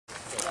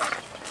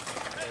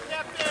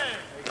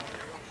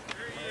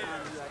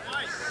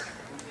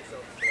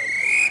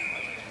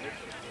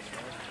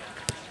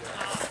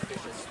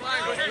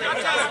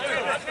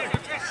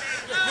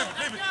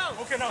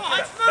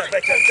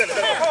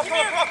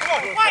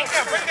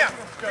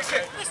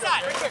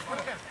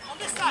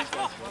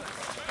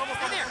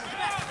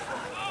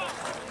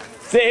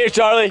Stay here,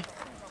 Charlie.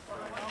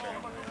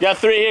 You got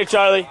 3 here,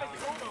 Charlie.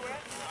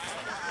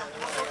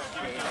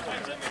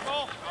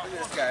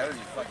 This guy, what are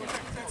you fucking?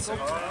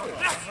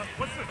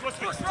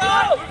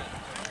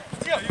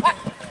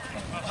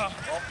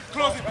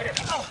 Close it.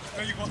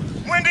 There you go.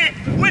 Wendy!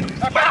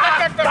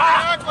 Back,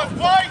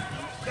 boy!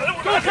 Go,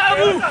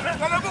 Calaboo!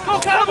 Go,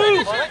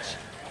 Calaboo!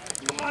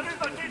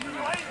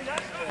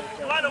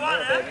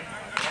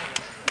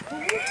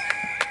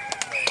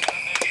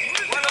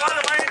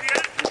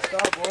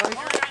 Stop, boys.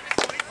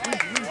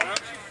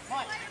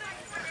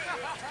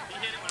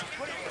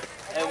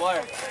 Hey,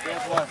 water.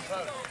 Dance water.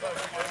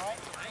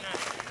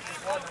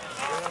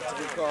 That's a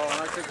good call. When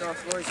I kicked off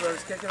boys,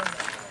 whoever's kicking him,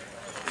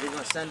 we're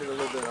going to send it a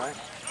little bit, right?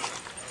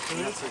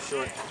 Not so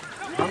short.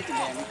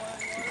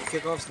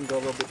 Kickoffs can go a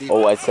little bit deeper. Oh,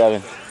 white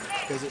 7.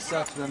 Because it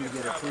sucks for them to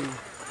get a free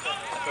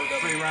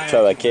ride.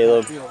 Try by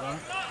Caleb. Field, huh?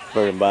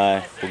 Burden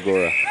by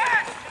Bogora.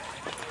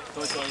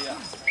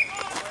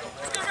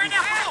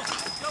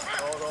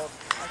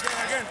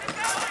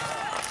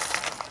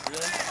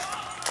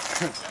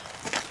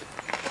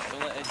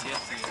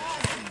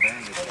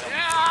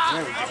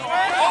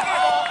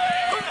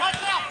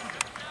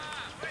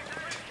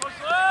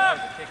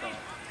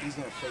 He's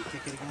going to fake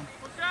kick it again.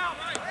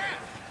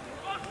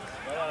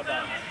 Right out of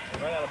bounds.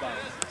 Right out of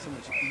bounds.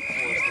 Someone should eat for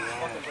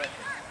us to ride.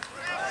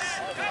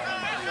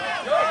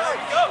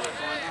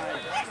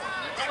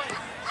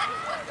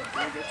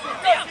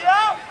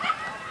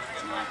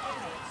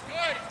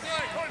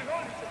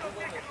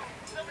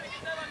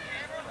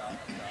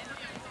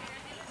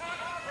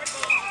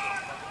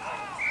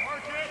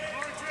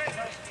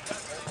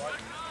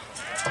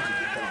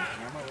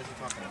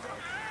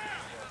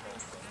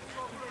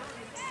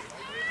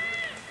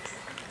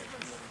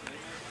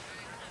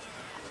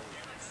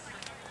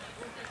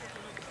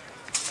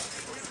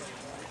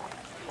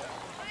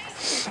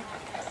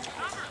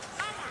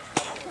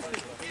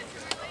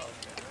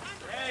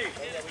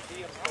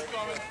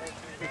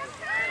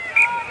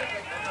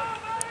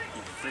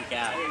 Freak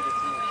out.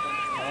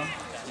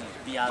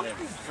 Be out there,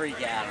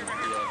 freak out on the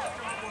field.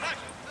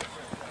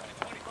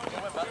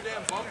 That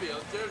damn bumpy, I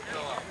was scared to go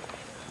up.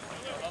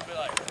 I'll be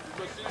like,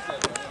 what she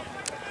said.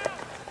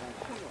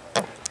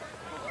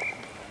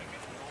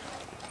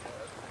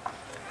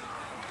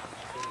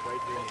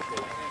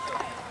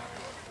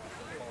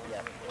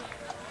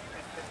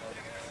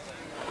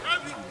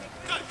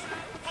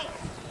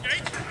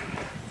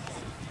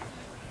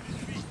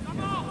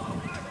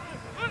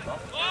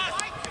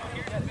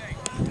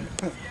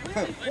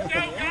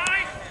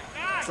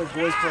 It's like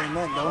boys playing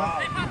men, don't it?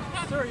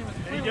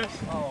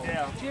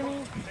 Yeah. Jimmy.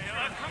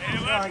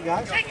 Alright,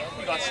 guys.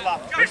 You got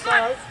slopped. It's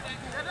alright.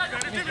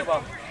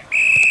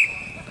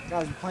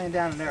 Guys, we're playing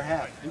down in their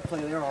half. We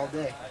play there all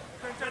day.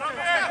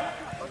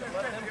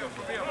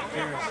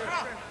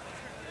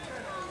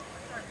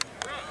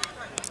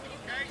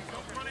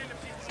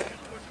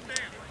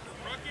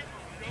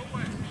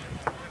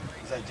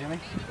 Is that Jimmy?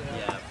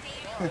 Yeah.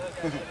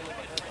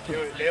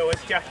 They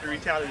always capture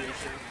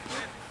retaliation.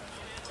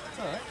 It's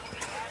alright.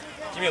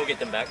 Jimmy will get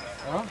them back.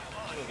 Huh?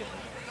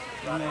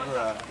 You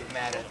never get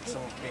mad at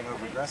someone being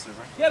over-aggressive,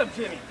 right? Get him,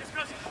 Jimmy.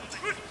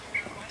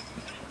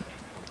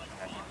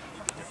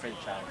 They're afraid of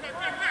Charlie.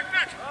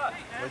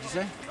 What'd you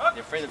say?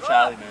 They're afraid of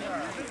Charlie, man.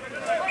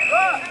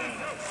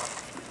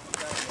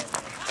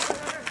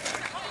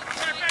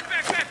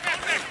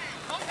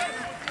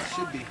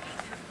 Should be.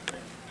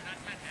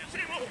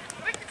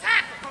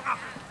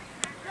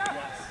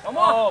 Come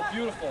on. Oh,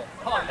 beautiful.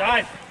 Oh,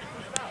 nice.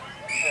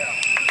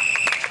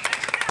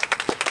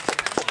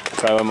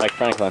 Try with Mike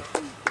Franklin.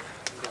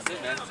 That's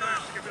it, man.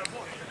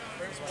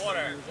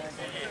 Water.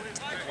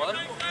 What?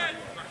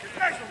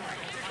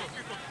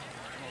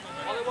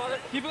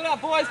 Keep it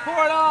up, boys.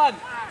 Pour it on.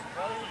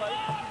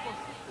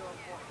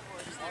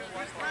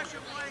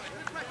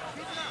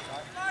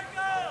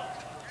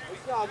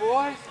 Good job,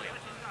 boys.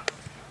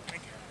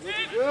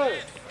 Looking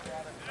good.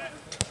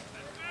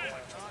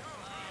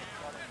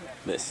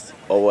 Missed.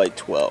 Oh, white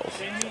 12.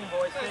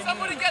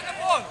 Somebody get the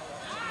ball!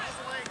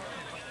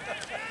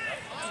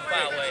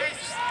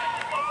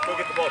 Go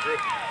get the ball, Drew.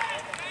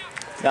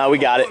 No, we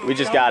got it. We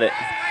just got it.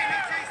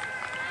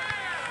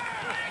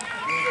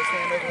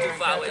 Too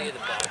far away to get the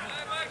ball.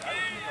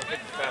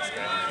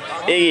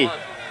 Iggy.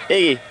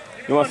 Iggy.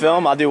 You want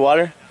film? I'll do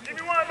water. Give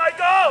me one,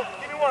 Michael.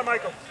 Give me one,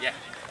 Michael. Yeah.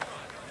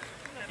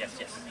 Yes,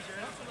 yes.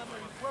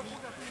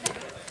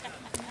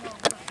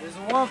 There's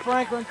one,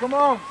 Franklin. Come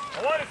on.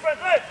 I want it,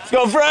 Franklin. Let's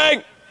go,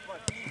 Frank.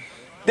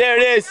 There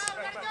it is.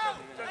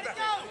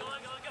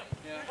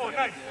 Oh,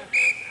 nice.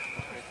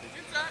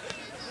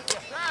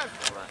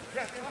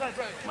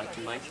 Mike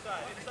to Mike.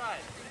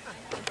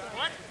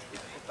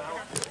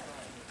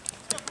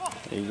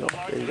 There you go.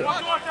 There you go.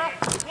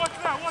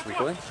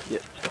 Recording? Yeah.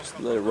 Just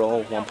let it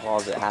roll. One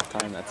pause at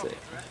halftime. That's it.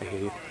 I hear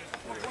you.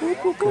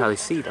 How they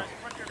see though.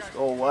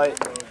 All white.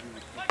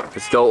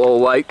 Let's go all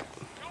white.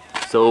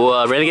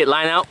 So Renegade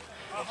line out.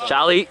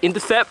 Charlie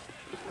intercept.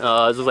 This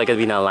looks like it's gonna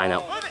be not a line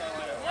out.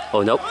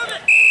 Oh nope.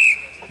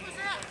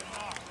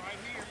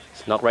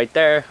 It's not right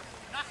there.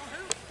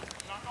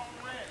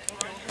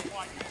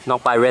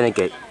 knocked by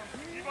Renegade.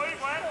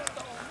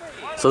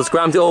 So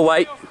scrum to all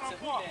white.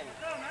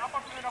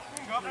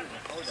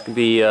 It's gonna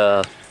be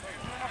I'll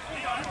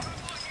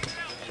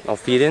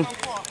feed in.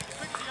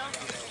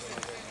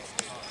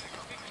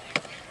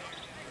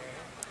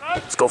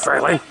 Let's go,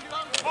 Franklin.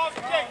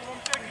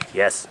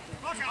 Yes.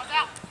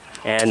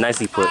 And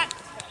nicely put.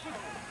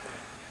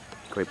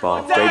 Great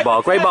ball. Great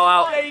ball. Great ball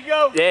out. There you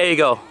go. There you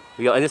go.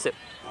 We got intercept.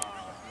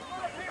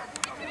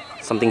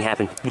 Something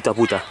happened. Buta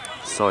buta.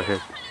 Sorry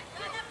here.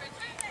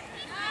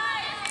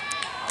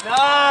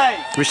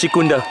 Nice. Rishi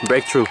Kunda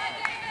breakthrough.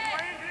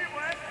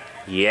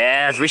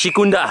 Yes, Rishi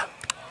Kunda.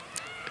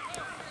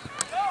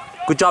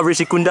 Good job,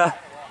 Rishi Kunda.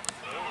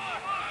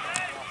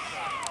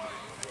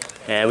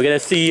 And we're gonna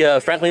see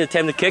Franklin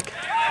attempt the kick.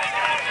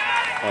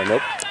 Oh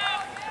nope.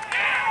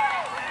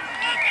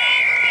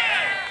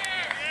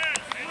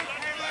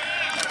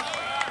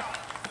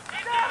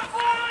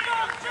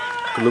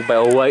 Good look by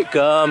All White.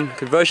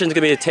 Conversion is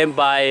gonna be attempt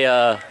by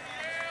I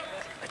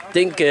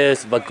think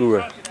it's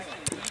Bagura.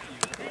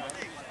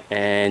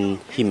 And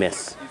he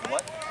missed.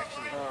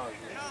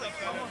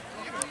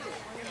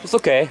 It's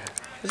okay.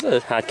 It's a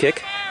hard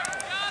kick.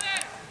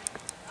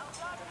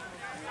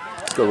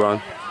 Let's go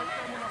wrong.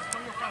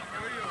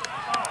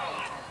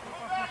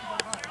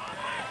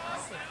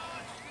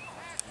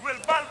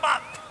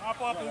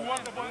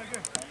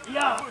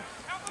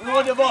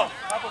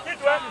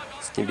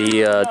 It's gonna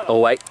be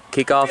All White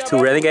kickoff to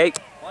Renegade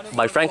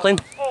by Franklin.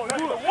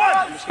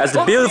 That's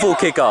a beautiful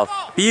kickoff.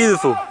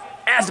 Beautiful.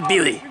 That's a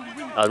beauty.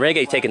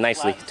 Renegade take it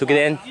nicely. Took it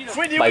in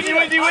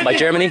by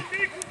Germany.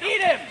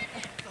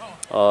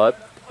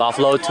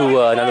 Offload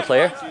to another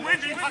player.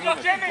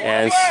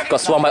 And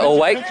got swung by All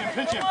White.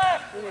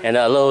 And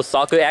a little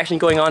soccer action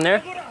going on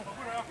there.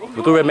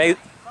 Bagura made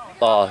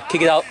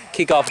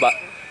kick off, but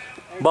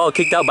ball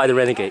kicked out by the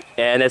Renegade.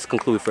 And let's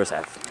conclude first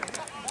half.